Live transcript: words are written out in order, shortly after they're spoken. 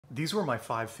These were my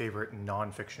 5 favorite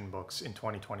nonfiction books in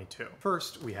 2022.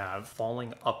 First, we have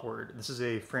Falling Upward. This is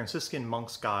a Franciscan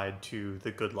monk's guide to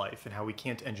the good life and how we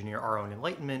can't engineer our own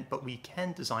enlightenment, but we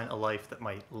can design a life that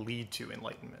might lead to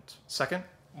enlightenment. Second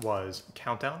was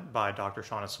Countdown by Dr.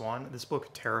 Shauna Swan. This book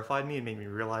terrified me and made me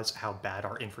realize how bad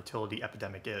our infertility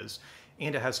epidemic is,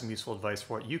 and it has some useful advice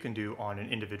for what you can do on an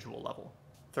individual level.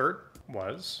 Third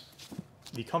was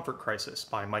The Comfort Crisis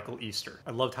by Michael Easter.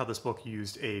 I loved how this book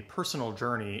used a personal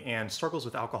journey and struggles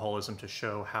with alcoholism to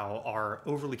show how our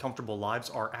overly comfortable lives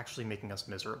are actually making us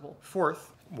miserable.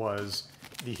 Fourth was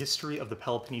The History of the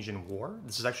Peloponnesian War.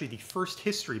 This is actually the first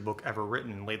history book ever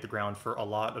written and laid the ground for a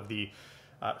lot of the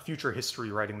future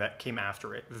history writing that came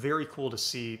after it. Very cool to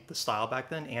see the style back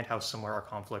then and how similar our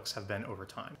conflicts have been over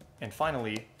time. And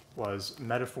finally was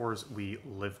Metaphors We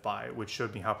Live By, which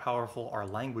showed me how powerful our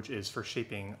language is for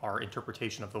shaping our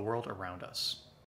interpretation of the world around us.